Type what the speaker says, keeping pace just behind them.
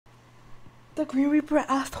The Green Reaper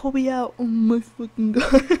asked Hobie out. Oh my fucking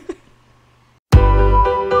god.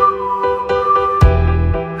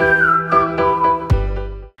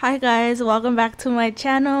 Hi guys, welcome back to my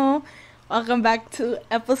channel. Welcome back to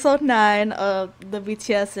episode 9 of the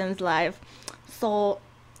BTS Sims Live. So,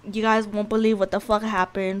 you guys won't believe what the fuck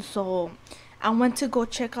happened. So, I went to go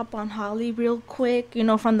check up on Holly real quick, you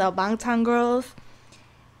know, from the Bangtan girls.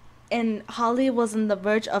 And Holly was on the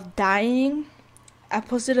verge of dying. I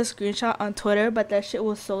posted a screenshot on Twitter, but that shit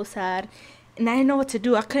was so sad. And I didn't know what to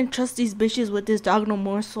do. I couldn't trust these bitches with this dog no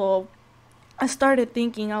more. So I started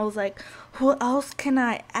thinking, I was like, who else can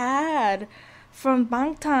I add from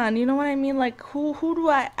Bangtan? You know what I mean? Like, who do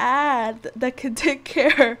I add that can take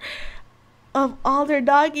care of all their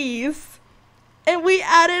doggies? And we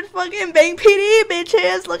added fucking Bang PD,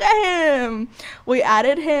 bitches. Look at him. We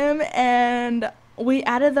added him and we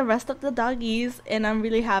added the rest of the doggies, and I'm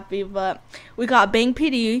really happy. But we got Bang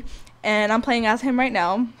PD, and I'm playing as him right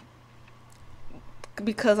now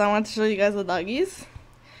because I want to show you guys the doggies.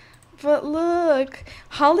 But look,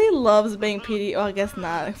 Holly loves Bang PD. Oh, I guess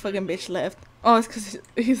not. Fucking bitch left. Oh, it's because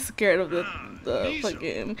he's scared of the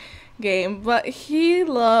fucking game. But he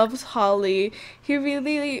loves Holly. He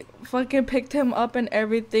really fucking picked him up and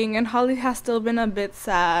everything, and Holly has still been a bit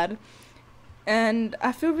sad. And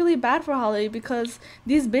I feel really bad for Holly because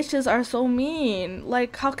these bitches are so mean.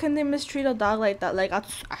 Like, how can they mistreat a dog like that? Like, I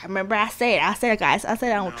remember I said guys, I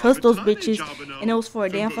said I don't trust those bitches, and it was for a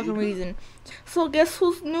damn fucking reason. So guess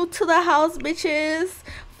who's new to the house, bitches?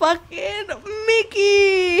 Fucking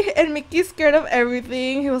Mickey! And Mickey's scared of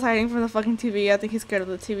everything. He was hiding from the fucking TV. I think he's scared of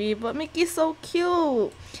the TV, but Mickey's so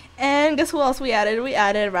cute. And guess who else we added? We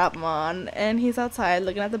added Rapmon, and he's outside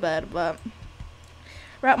looking at the bed, but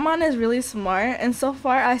Rapmon is really smart, and so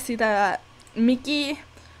far I see that Mickey,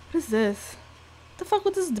 what is this? What the fuck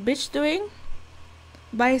was this bitch doing?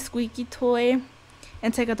 Buy a squeaky toy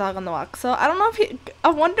and take a dog on the walk. So I don't know if I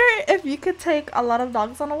wonder if you could take a lot of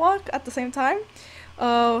dogs on a walk at the same time.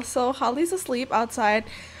 So Holly's asleep outside.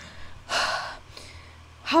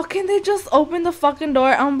 How can they just open the fucking door?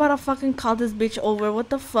 I'm about to fucking call this bitch over.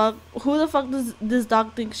 What the fuck? Who the fuck does this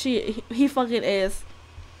dog think he fucking is?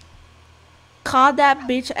 Call that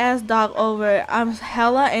bitch ass dog over. I'm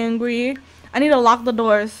hella angry. I need to lock the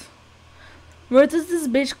doors. Where does this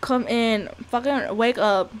bitch come in? Fucking wake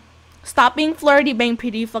up. Stop being flirty, Bang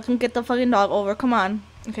PD. Fucking get the fucking dog over. Come on.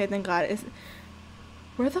 Okay, thank God.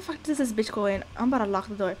 Where the fuck does this bitch go in? I'm about to lock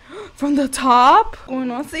the door. From the top?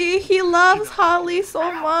 Going on. See, he loves Holly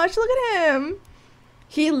so much. Look at him.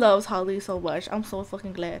 He loves Holly so much. I'm so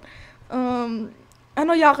fucking glad. I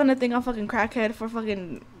know y'all gonna think I'm fucking crackhead for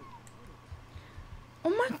fucking... Oh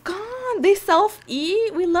my god, they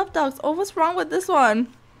self-eat? We love dogs. Oh, what's wrong with this one?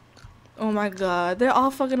 Oh my god, they're all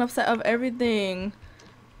fucking upset of everything.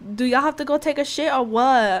 Do y'all have to go take a shit or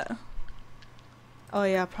what? Oh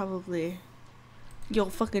yeah, probably. Yo,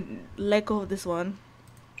 fucking let go of this one.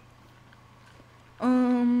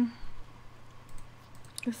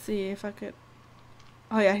 Let's see if I could.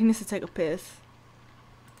 Oh yeah, he needs to take a piss.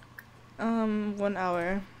 1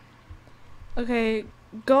 hour. Okay.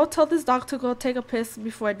 Go tell this dog to go take a piss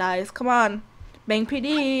before it dies. Come on. Bang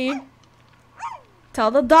PD.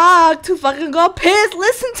 Tell the dog to fucking go piss.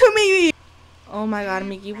 Listen to me. Oh my god,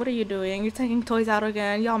 Mickey. What are you doing? You're taking toys out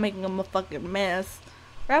again. Y'all making them a fucking mess.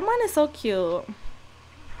 Rapmon is so cute.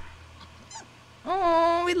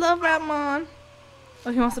 Oh, we love Rapmon.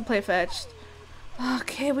 Oh, he wants to play fetch.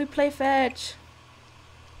 Okay, we play fetch.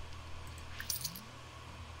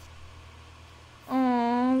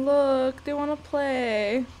 Oh, look, they want to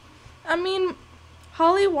play. I mean,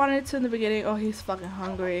 Holly wanted to in the beginning. Oh, he's fucking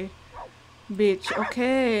hungry. Bitch,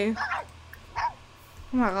 okay. Oh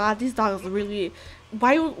my god, these dogs really...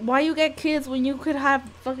 Why you get kids when you could have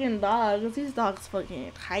fucking dogs? These dogs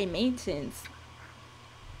fucking high maintenance.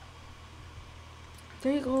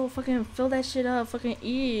 There you go, fucking fill that shit up, fucking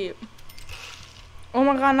eat. Oh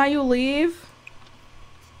my god, now you leave?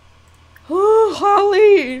 Oh,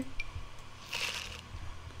 Holly!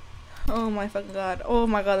 Oh my fucking god. Oh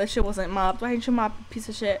my god, that shit wasn't mopped. Why didn't you mop, piece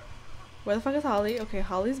of shit? Where the fuck is Holly? Okay,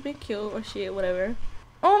 Holly's being cute or shit, whatever.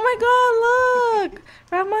 Oh my god, look!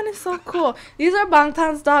 Rapmon is so cool. These are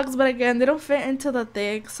Bangtan's dogs, but again, they don't fit into the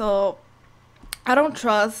thing, so I don't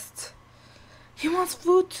trust. He wants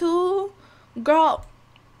food too? Girl,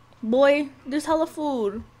 boy, there's hella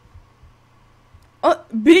food. Oh,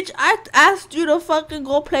 bitch, I asked you to fucking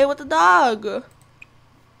go play with the dog.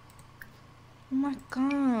 Oh my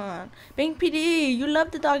god. Bang PD, you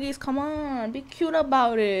love the doggies. Come on. Be cute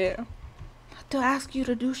about it. I have to ask you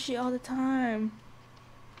to do shit all the time.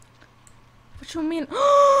 What you mean?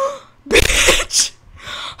 Bitch!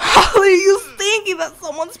 Holly, you That's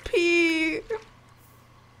someone's pee.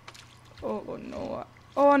 Oh no.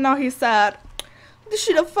 Oh, now he's sad. This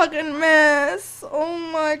shit a fucking mess. Oh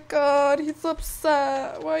my god, he's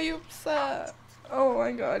upset. Why are you upset? Oh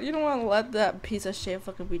my god, you don't want to let that piece of shit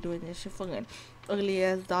fucking be doing this shit. Fucking ugly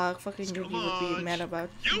ass dog. Fucking Yugi would be mad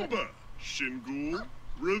about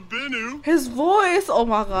his voice. Oh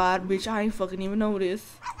my god, bitch, I ain't fucking even notice.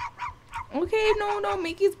 Okay, no,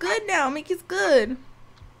 Mickey's good now. Mickey's good.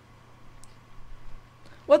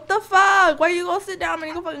 What the fuck? Why you gonna sit down and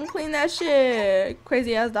you go fucking clean that shit?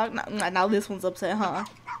 Crazy ass dog. Now this one's upset, huh?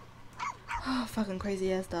 Oh, fucking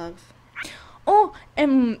crazy ass dogs. Oh,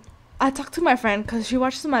 and I talked to my friend because she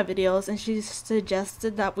watches my videos and she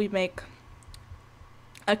suggested that we make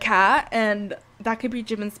a cat and that could be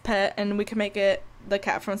Jimin's pet and we can make it the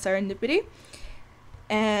cat from Serendipity.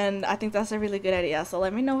 And I think that's a really good idea. So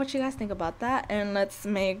let me know what you guys think about that and let's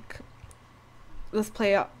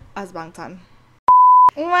play as Bangtan.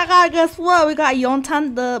 Oh my god, guess what? We got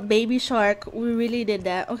Yontan the baby shark. We really did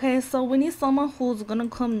that. Okay, so we need someone who's gonna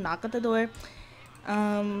come knock at the door.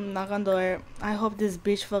 Knock on door. I hope this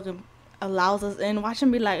bitch fucking allows us in. Watch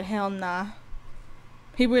him be like, hell nah.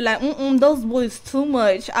 He be like, those boys too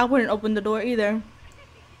much. I wouldn't open the door either.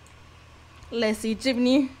 Let's see,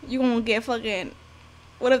 Jimmy, you gonna get fucking,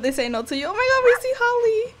 what if they say no to you? Oh my god, we see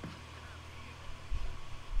Holly.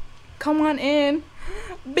 Come on in.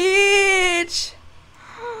 Bitch.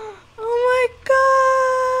 Oh my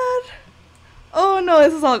god. Oh no,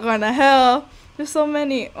 this is all going to hell. There's so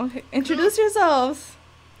many. Okay, introduce yourselves.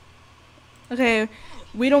 Okay,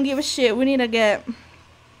 we don't give a shit. We need to get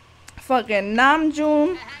fucking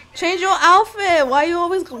Namjoon. Change your outfit. Why you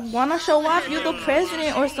always wanna show off you the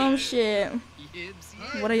president or some shit?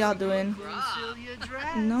 What are y'all doing?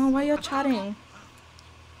 No, why y'all chatting?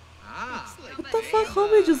 What the fuck?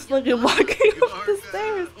 Homie just fucking walking up the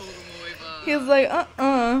stairs. He's like,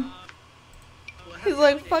 He's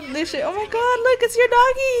like, fuck this shit. Oh my god, look, it's your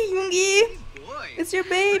doggy, Yoongi. It's your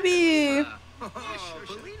baby.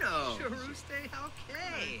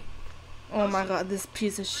 Oh my god, this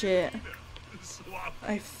piece of shit.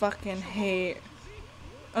 I fucking hate.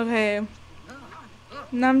 Okay.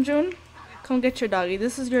 Namjoon, come get your doggy.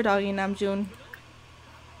 This is your doggy, Namjoon.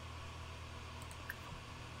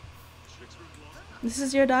 This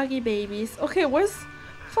is your doggy, babies. Okay, where's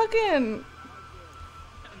fucking...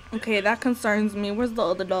 Okay, that concerns me. Where's the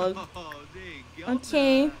other dog?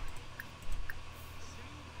 Okay.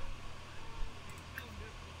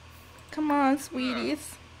 Come on,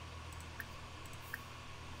 sweeties.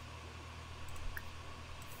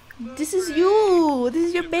 This is you. This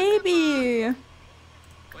is your baby.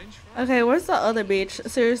 Okay, where's the other bitch?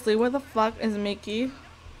 Seriously, where the fuck is Mickey?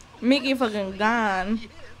 Mickey fucking gone.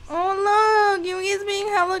 Oh look, Yoongi's being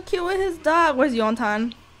hella cute with his dog. Where's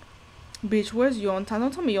Yontan? Bitch, where's Yontan?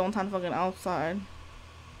 Don't tell me Yontan fucking outside.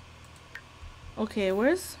 Okay,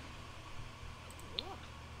 where's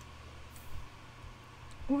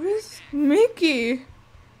Mickey?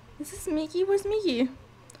 Is this Mickey? Where's Mickey?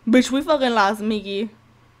 Bitch, we fucking lost Mickey.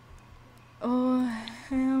 Oh,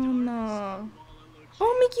 hell no.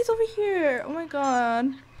 Oh, Mickey's over here. Oh my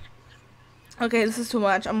god. Okay, this is too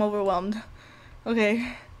much. I'm overwhelmed.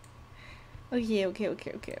 Okay. Okay.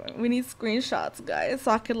 We need screenshots, guys,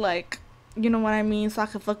 so I could, like, you know what I mean? So I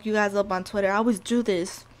could fuck you guys up on Twitter. I always do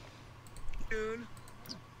this.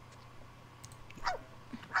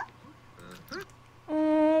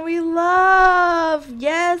 Oh, we love.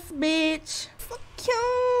 Yes, bitch. Fuck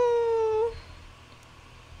you.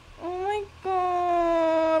 Oh my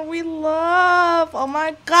god. We love. Oh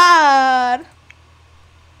my god.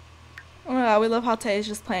 Oh my god, we love how Tay is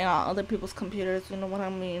just playing on other people's computers. You know what I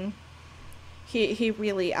mean? He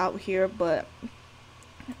really out here, but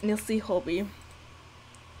you'll see Hobie.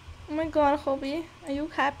 Oh my god, Hobie, are you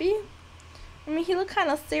happy? I mean, he look kind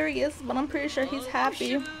of serious, but I'm pretty sure he's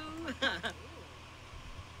happy.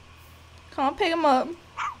 Come on, pick him up.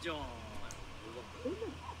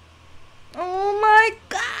 Oh my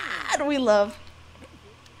god, we love.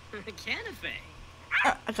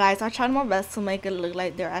 Guys, I tried my best to make it look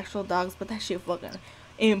like they're actual dogs, but that shit fucking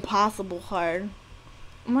impossible hard.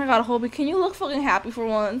 Oh my god, Hobie, can you look fucking happy for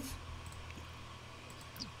once?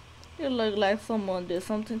 You look like someone did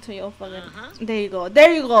something to your fucking... There you go.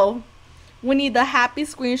 There you go. We need the happy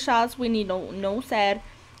screenshots. We need no sad.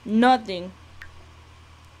 Nothing.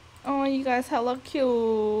 Oh, you guys hella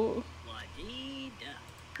cute.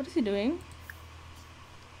 What is he doing?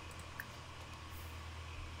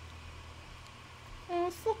 Oh,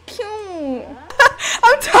 so cute.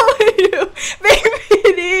 I'm telling you,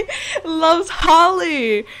 Baby loves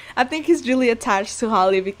Holly. I think he's really attached to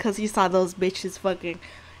Holly because he saw those bitches fucking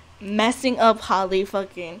messing up Holly,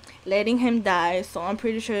 fucking letting him die. So I'm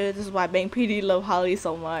pretty sure this is why Bang PD love Holly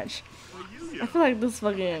so much. I feel like this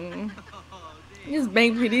fucking this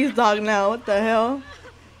Bang PD's dog now. What the hell?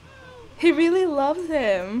 He really loves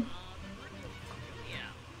him.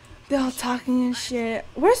 They're all talking and shit.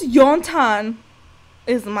 Where's Yontan?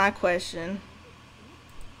 Is my question.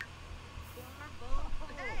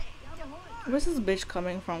 Where's this bitch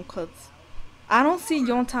coming from? Cause I don't see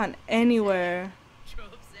Yontan anywhere.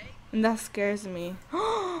 And that scares me.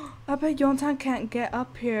 I bet Yontan can't get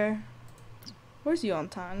up here. Where's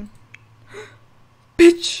Yontan?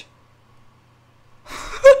 Bitch!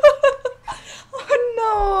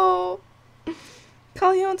 Oh no!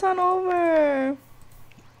 Call Yontan over!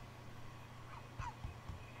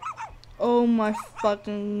 Oh my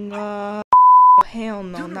fucking god. Hell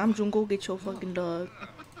no. Namjoon, go get your fucking dog.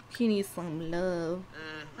 He needs some love.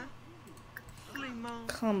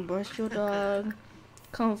 Come brush your dog.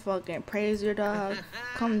 Come fucking praise your dog.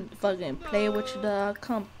 Come fucking play with your dog.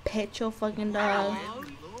 Come pet your fucking dog.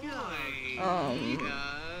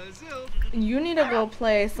 You need to go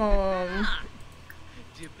play some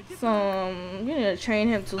you need to train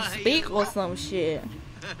him to speak or some shit.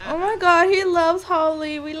 Oh my god, he loves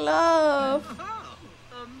Holly. We love.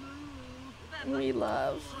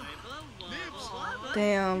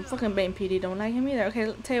 Damn, fucking Bang PD don't like him either.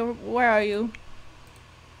 Okay, Taylor, where are you?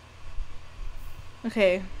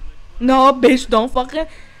 Okay. No, bitch, don't fucking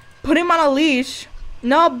put him on a leash.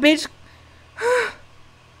 No, bitch.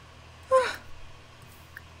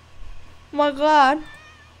 My god.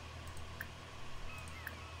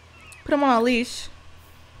 Put him on a leash.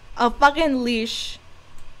 A fucking leash.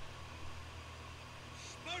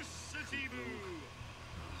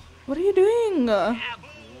 What are you doing?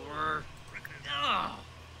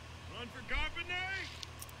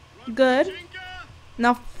 Good.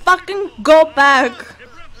 Now fucking go back.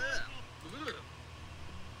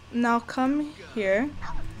 Now come here.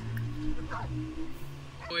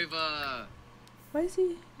 Why is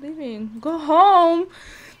he leaving? Go home.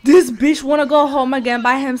 This bitch wanna go home again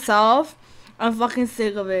by himself. I'm fucking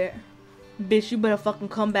sick of it. Bitch, you better fucking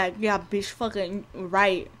come back. Yeah, bitch, fucking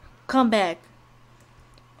right. Come back.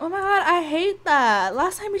 Oh my god, I hate that.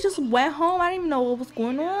 Last time he just went home, I didn't even know what was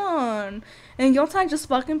going on. And Yontan just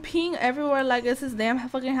fucking peeing everywhere like it's his damn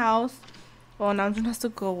fucking house. Oh, now Namjoon has to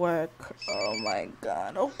go work. Oh my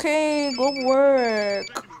god. Okay, go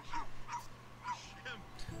work.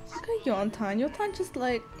 Look at Yontan. Yontan just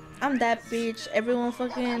like, I'm that bitch. Everyone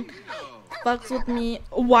fucking fucks with me.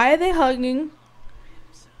 Why are they hugging?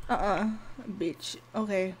 Bitch.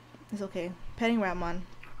 Okay, it's okay. Petting Ramon.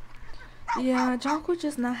 Yeah, Jungkook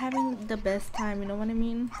just not having the best time, you know what I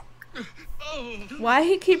mean? Why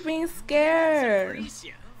he keep being scared?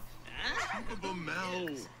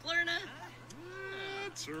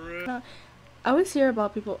 I always hear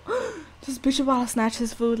about people, this bitch about to snatch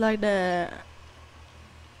his food like that.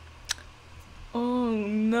 Oh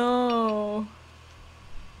no.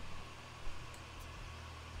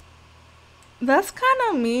 That's kind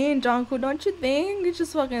of mean, Jungkook, don't you think? He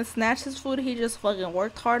just fucking snatched his food he just fucking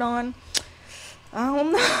worked hard on. I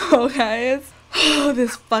don't know, guys. Oh,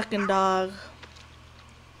 this fucking dog.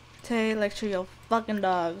 Tay, lecture your fucking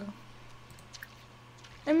dog.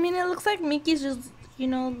 I mean, it looks like Mickey's just, you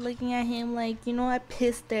know, looking at him like, you know, I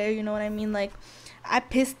pissed there, you know what I mean? Like, I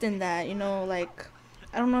pissed in that, you know, like,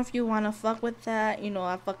 I don't know if you want to fuck with that, you know,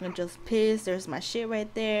 I fucking just pissed, there's my shit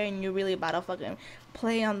right there, and you're really about to fucking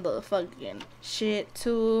play on the fucking shit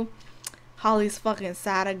too. Holly's fucking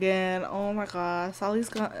sad again. Oh my god, Holly's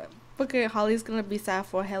gonna be sad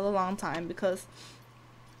for a hella long time because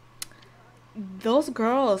those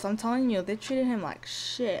girls, I'm telling you, they treated him like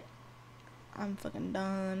shit. I'm fucking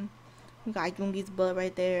done. We got Yoongi's butt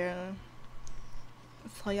right there.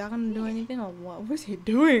 So y'all gonna do anything or what? What's he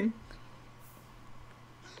doing?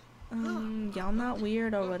 Y'all not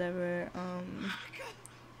weird or whatever.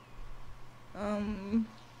 Oh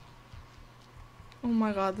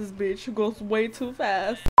my god, this bitch goes way too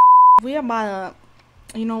fast. We about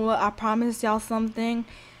to, you know what, I promised y'all something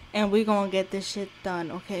and we gonna get this shit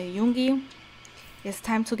done, okay? Yoongi, it's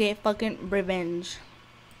time to get fucking revenge.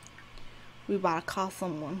 We about to call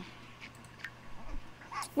someone.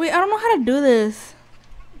 Wait, I don't know how to do this.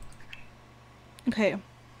 Okay.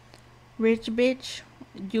 Rich bitch,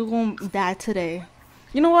 you gonna die today.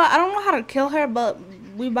 You know what, I don't know how to kill her, but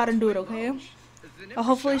we about to do it, okay?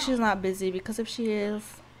 Hopefully she's not busy, because if she is,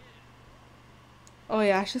 oh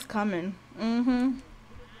yeah, she's coming.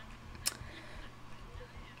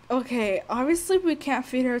 Okay, obviously we can't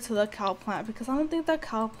feed her to the cow plant because I don't think the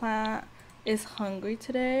cow plant is hungry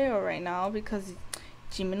today or right now because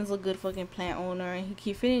Jimin is a good fucking plant owner and he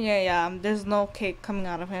keep feeding it. Yeah, there's no cake coming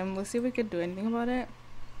out of him. Let's see if we could do anything about it.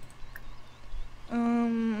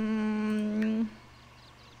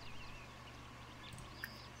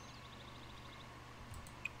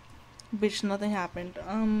 Bitch, nothing happened.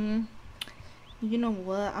 You know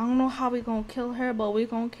what? I don't know how we gonna kill her, but we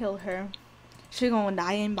gonna kill her. She gonna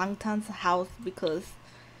die in Bangtan's house because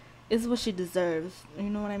it's what she deserves. You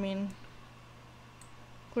know what I mean?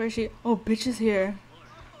 Where is she? Oh, bitch is here.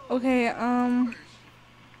 Okay, hi,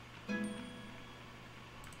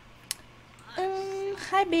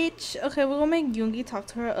 bitch. Okay, we're gonna make Yoongi talk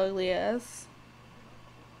to her ugly ass.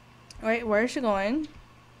 Alright, where is she going?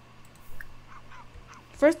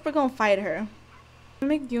 First, we're gonna fight her.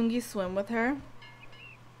 Make Yoongi swim with her.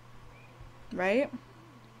 Right?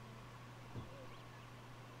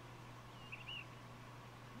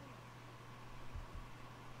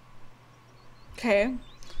 Okay.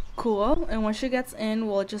 Cool. And when she gets in,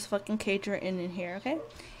 we'll just fucking cage her in here, okay?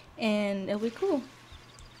 And it'll be cool.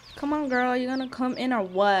 Come on, girl. You gonna come in or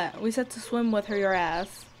what? We said to swim with her, your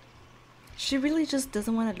ass. She really just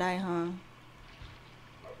doesn't want to die, huh?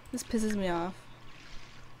 This pisses me off.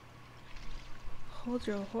 Hold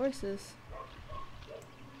your horses.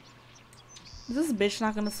 This bitch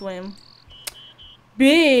not gonna swim.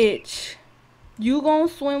 Bitch! You gonna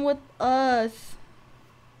swim with us.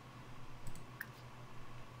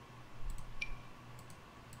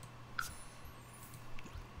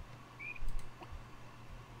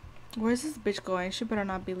 Where's this bitch going? She better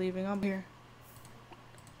not be leaving. I'm here.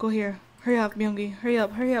 Go here. Hurry up, Yoongi. Hurry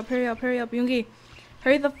up, hurry up, hurry up, hurry up, Yoongi.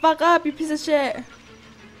 Hurry the fuck up, you piece of shit.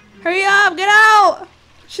 Hurry up, get out!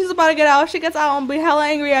 She's about to get out. If she gets out, I'm gonna be hella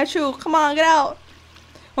angry at you. Come on, get out.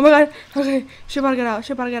 Oh my god. Okay, she about to get out.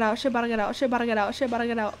 She about to get out. She about to get out. She about to get out. She about to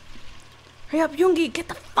get out. Hurry up, Yoongi. Get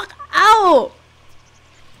the fuck out.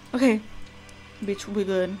 Okay. Bitch, we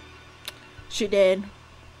good. She dead.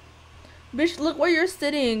 Bitch, look where you're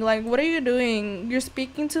sitting. Like, what are you doing? You're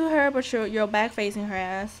speaking to her, but you're back facing her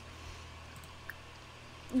ass.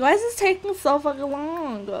 Why is this taking so fucking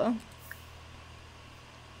long?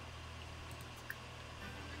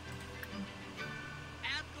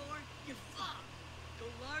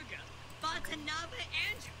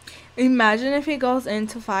 Imagine if he goes in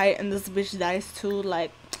to fight and this bitch dies too.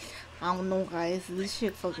 Like, I don't know, guys. This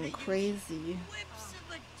shit fucking crazy.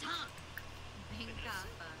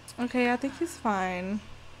 Okay, I think he's fine.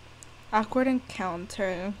 Awkward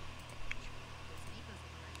encounter.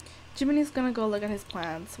 Jimin's gonna go look at his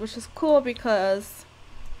plants, which is cool because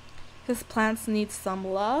his plants need some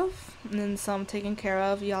love and some taken care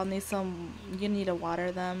of. Y'all need some. You need to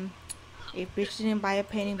water them. If bitch didn't buy a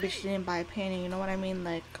painting, bitch didn't buy a painting. You know what I mean?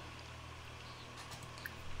 Like,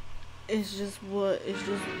 it's just what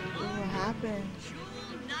happened.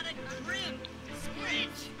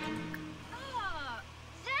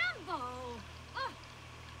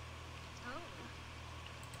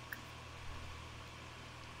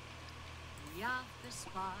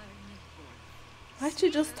 Why is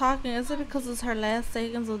she just talking? Is it because it's her last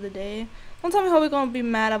seconds of the day? Don't tell me how we're gonna be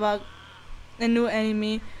mad about a new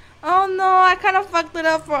enemy. Oh no, I kind of fucked it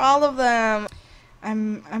up for all of them.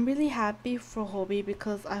 I'm really happy for Hobie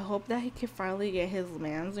because I hope that he can finally get his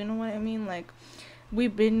mans. You know what I mean? Like, we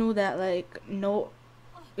been knew that like no,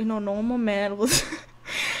 you know, normal man was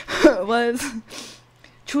was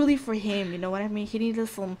truly for him. You know what I mean? He needed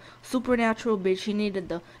some supernatural bitch. He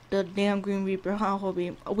needed the damn Green Reaper, huh,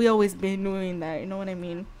 Hobie? We always been doing that. You know what I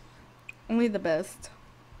mean? Only the best.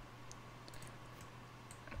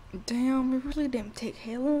 Damn, it really didn't take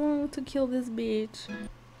hella long to kill this bitch.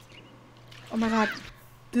 Oh my god,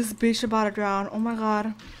 this bitch about to drown. Oh my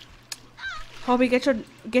god. Hobie,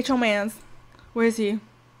 get your mans. Where is he?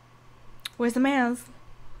 Where's the mans?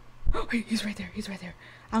 Oh, he's right there. He's right there.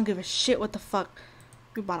 I don't give a shit what the fuck.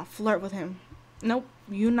 You about to flirt with him? Nope,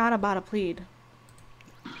 you not about to plead.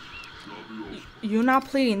 You're not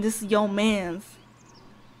pleading. This is your mans.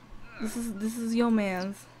 This is your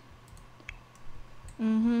mans.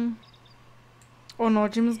 Oh no,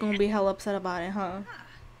 Jim's gonna be hell upset about it, huh?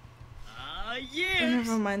 Yes.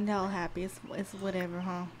 Never mind how happy. It's whatever,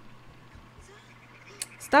 huh?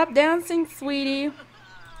 Stop dancing, sweetie.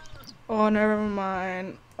 Oh, never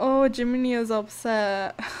mind. Oh, Jiminy is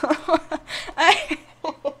upset. I hate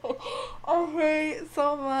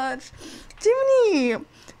so much. Jiminy,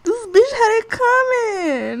 this bitch had it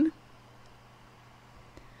coming.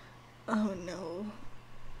 Oh no.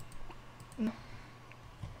 No.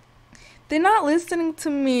 They're not listening to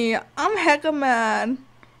me. I'm hecka mad.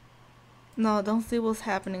 No, don't see what's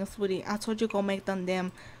happening, sweetie. I told you go make them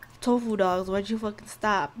damn tofu dogs. Why'd you fucking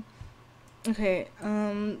stop? Okay,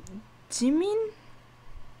 Jimin?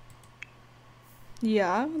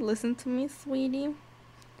 Yeah, listen to me, sweetie.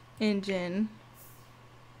 Engine.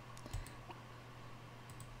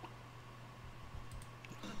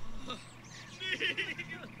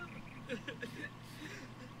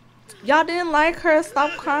 Y'all didn't like her.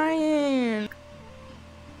 Stop crying.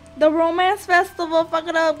 The romance festival. Fuck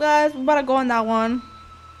it up, guys. We better go on that one.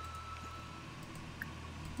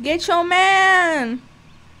 Get your man.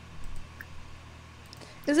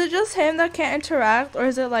 Is it just him that can't interact, or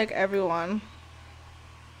is it like everyone?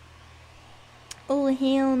 Oh,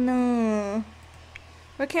 hell no.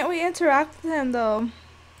 Why can't we interact with him though?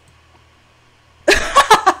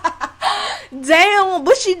 Damn,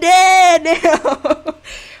 but she dead. Damn.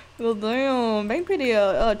 Well, damn. Bank pretty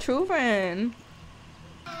a true friend.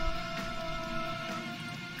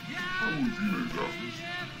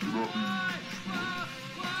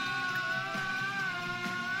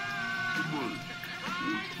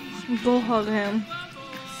 Go hug him.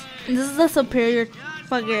 This is a superior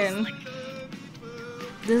fucking.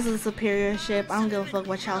 This is a superior ship. I don't give a fuck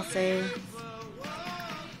what y'all say.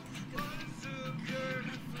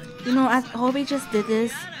 You know, Hobie just did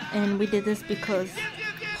this, and we did this because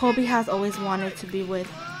Hobie has always wanted to be with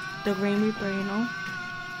the Green Reaper, you know?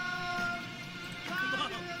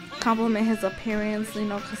 Compliment his appearance, you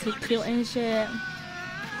know, because he's cute and shit.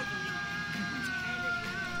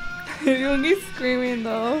 You're gonna be screaming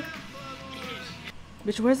though.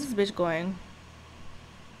 Bitch, where's this bitch going?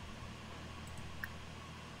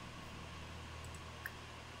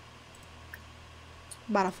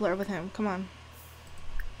 About to flirt with him. Come on.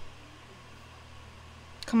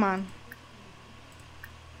 Come on.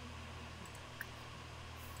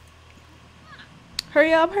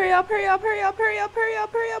 Hurry up, hurry up, hurry up, hurry up, hurry up, hurry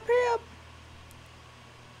up, hurry up, hurry up.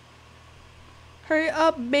 Hurry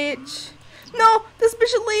up, bitch. No, this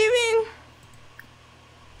bitch is leaving.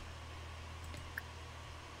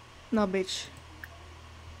 No, bitch.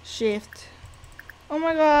 Shift. Oh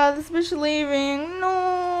my god, this bitch is leaving.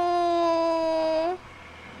 No.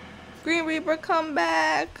 Green Reaper, come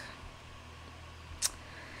back.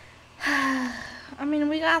 I mean,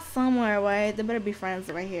 we got somewhere, right? They better be friends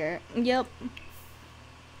right here. Yep.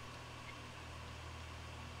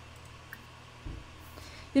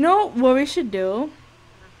 You know what we should do?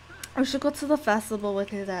 We should go to the festival with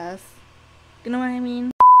his ass. You know what I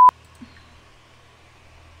mean?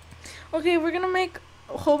 Okay, we're gonna make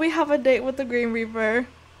Hobie have a date with the Green Reaper.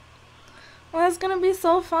 Well, that's gonna be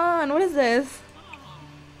so fun. What is this?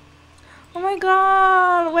 Oh my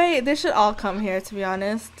god. Wait, they should all come here, to be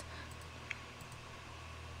honest.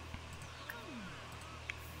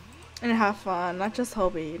 And have fun. Not just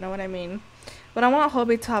Hobie, you know what I mean? But I want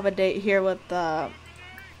Hobie to have a date here with the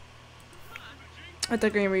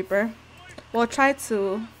Green Reaper. Well, try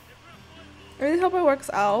to. I really hope it works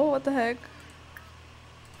out. What the heck?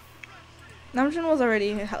 Namjoon was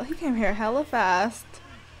already. He came here hella fast.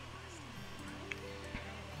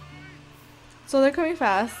 So they're coming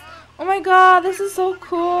fast. Oh my god, this is so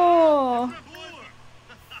cool.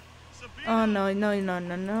 Oh no, no, no,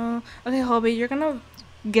 no, no. Okay, Hobie, you're gonna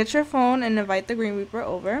get your phone and invite the Green Reaper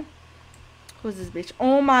over. Who's this bitch?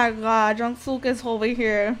 Oh my god, Jungsook is over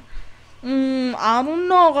here. I don't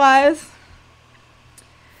know, guys.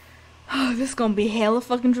 This is gonna be hella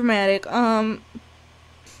fucking dramatic.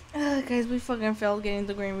 Guys, we fucking failed getting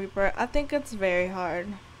the Green Reaper. I think it's very hard.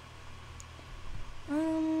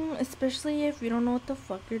 Especially if you don't know what the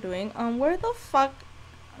fuck you're doing. Where the fuck?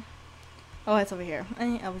 Oh, it's over here.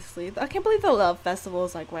 Obviously. I can't believe the Love Festival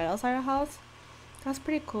is like right outside our house. That's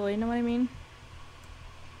pretty cool, you know what I mean?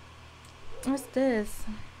 What's this?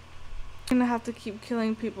 I'm gonna have to keep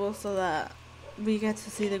killing people so that we get to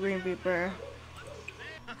see the Green Reaper.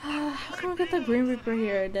 How can we get the Green Reaper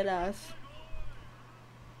here? Deadass.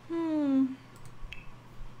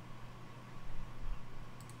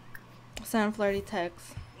 Send flirty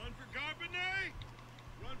text. Run for Carbonet!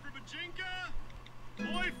 Run for Bajinka!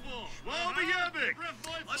 Joyful! Well,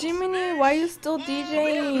 Jiminy, why are you still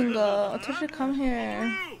DJing? I should come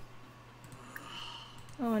here.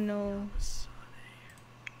 Oh no.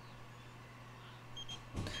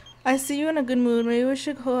 I see you in a good mood. Maybe we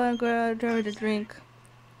should go and grab a drink.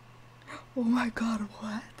 Oh my god,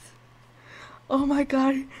 what? Oh my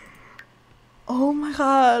god. Oh my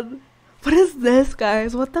god. What is this,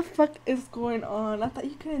 guys? What the fuck is going on? I thought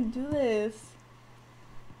you couldn't do this.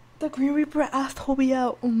 The Green Reaper asked Hobie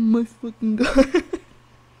out. Oh my fucking god.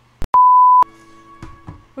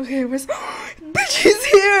 Okay, where's bitch, he's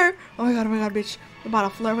here! Oh my god, bitch. We're about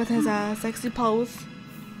to flirt with his ass. Sexy pose.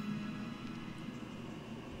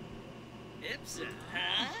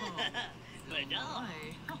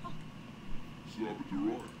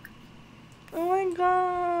 Oh my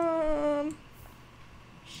god.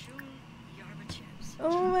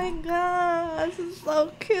 my god, this is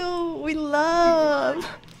so cute. We love.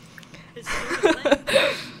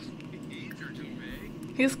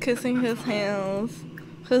 He's kissing his hands,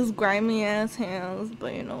 his grimy ass hands,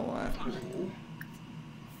 but you know what?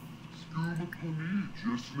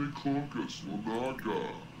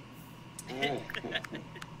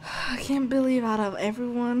 I can't believe out of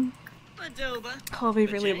everyone,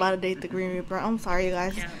 Hobie really about to date the Green Reaper. I'm sorry, you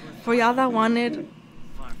guys. For y'all that wanted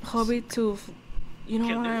Hobie to, you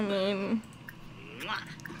know what I mean,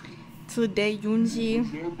 to date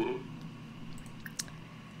Yoonji.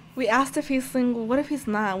 We asked if he's single. What if he's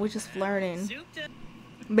not? We're just flirting.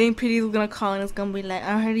 Being Pretty's gonna call and it's gonna be like,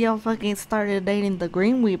 I heard y'all fucking started dating the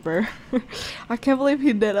Green Reaper. I can't believe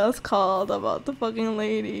he did us called about the fucking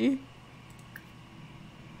lady.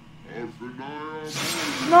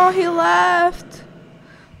 No, he left.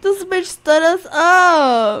 This bitch stood us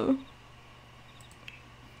up.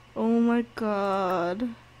 Oh my god.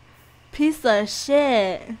 Piece of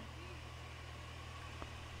shit.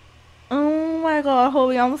 Oh my god,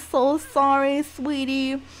 Hobie, I'm so sorry,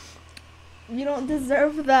 sweetie. You don't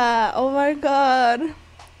deserve that. Oh my god.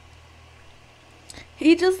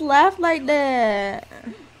 He just laughed like that.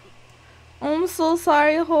 I'm so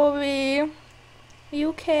sorry, Hobie. You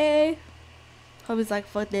okay? Hobie's like,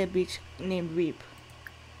 fuck that bitch named Reap.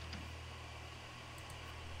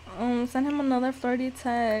 Send him another flirty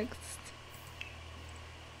text.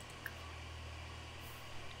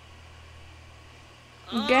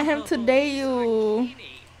 Get him to date you.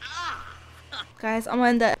 Guys, I'm gonna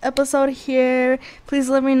end the episode here. Please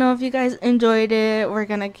let me know if you guys enjoyed it. We're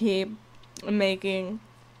gonna keep making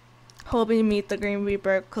Hobie meet the Green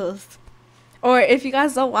Reaper, or if you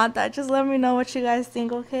guys don't want that, just let me know what you guys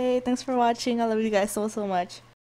think. Okay, thanks for watching. I love you guys so much.